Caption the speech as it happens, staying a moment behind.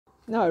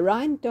No,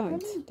 Ryan,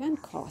 don't. Don't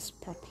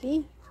cast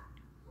properly.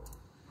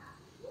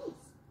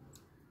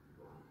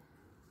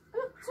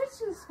 Look,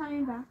 Twitch is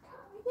coming back.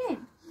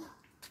 Again.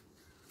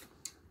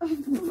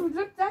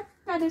 Look,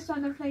 that is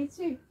on the plate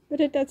too. But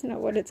it doesn't know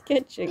what it's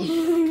catching.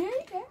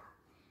 Okay.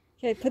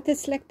 Okay, put the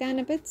slack down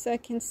a bit so I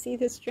can see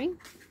the string.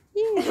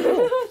 Yeah,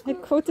 oh,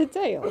 it caught a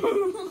tail.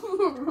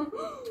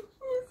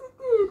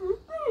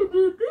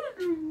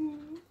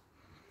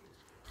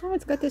 Oh,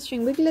 it's got the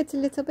string. Wiggle it a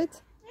little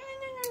bit.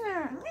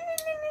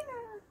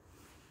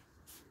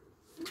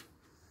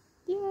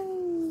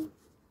 Yay.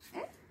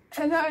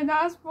 And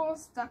now it's ball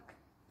stuck.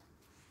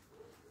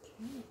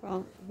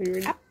 Well, we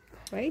really...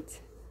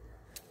 Wait.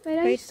 Wait,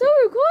 are you still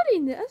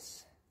recording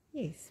this?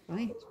 Yes,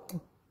 wait.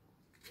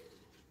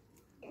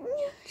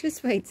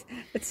 Just wait.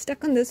 It's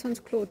stuck on this one's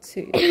claw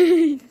too.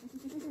 Okay,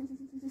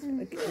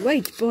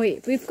 wait,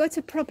 boy. We've got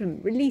a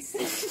problem.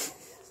 Release.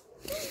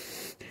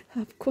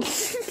 Of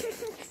course.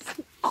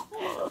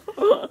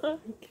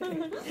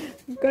 Okay.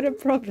 We've got a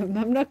problem.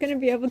 I'm not going to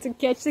be able to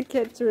catch the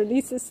cat to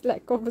release the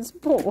slack off its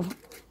paw.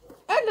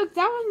 Oh, look,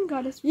 that one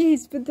got us.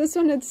 Yes, but this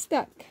one had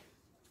stuck.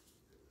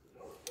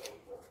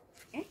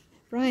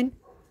 Ryan,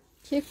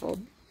 careful.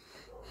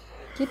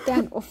 Get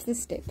down off the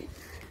step.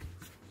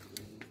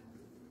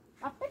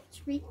 Up and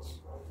reach.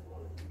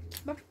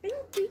 Up and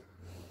reach.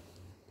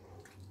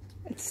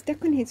 It's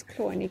stuck on his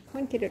claw and he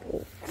can't get it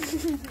off.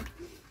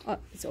 Oh,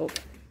 it's off.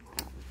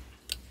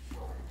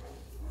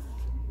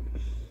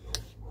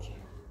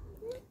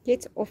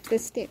 Get off the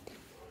step.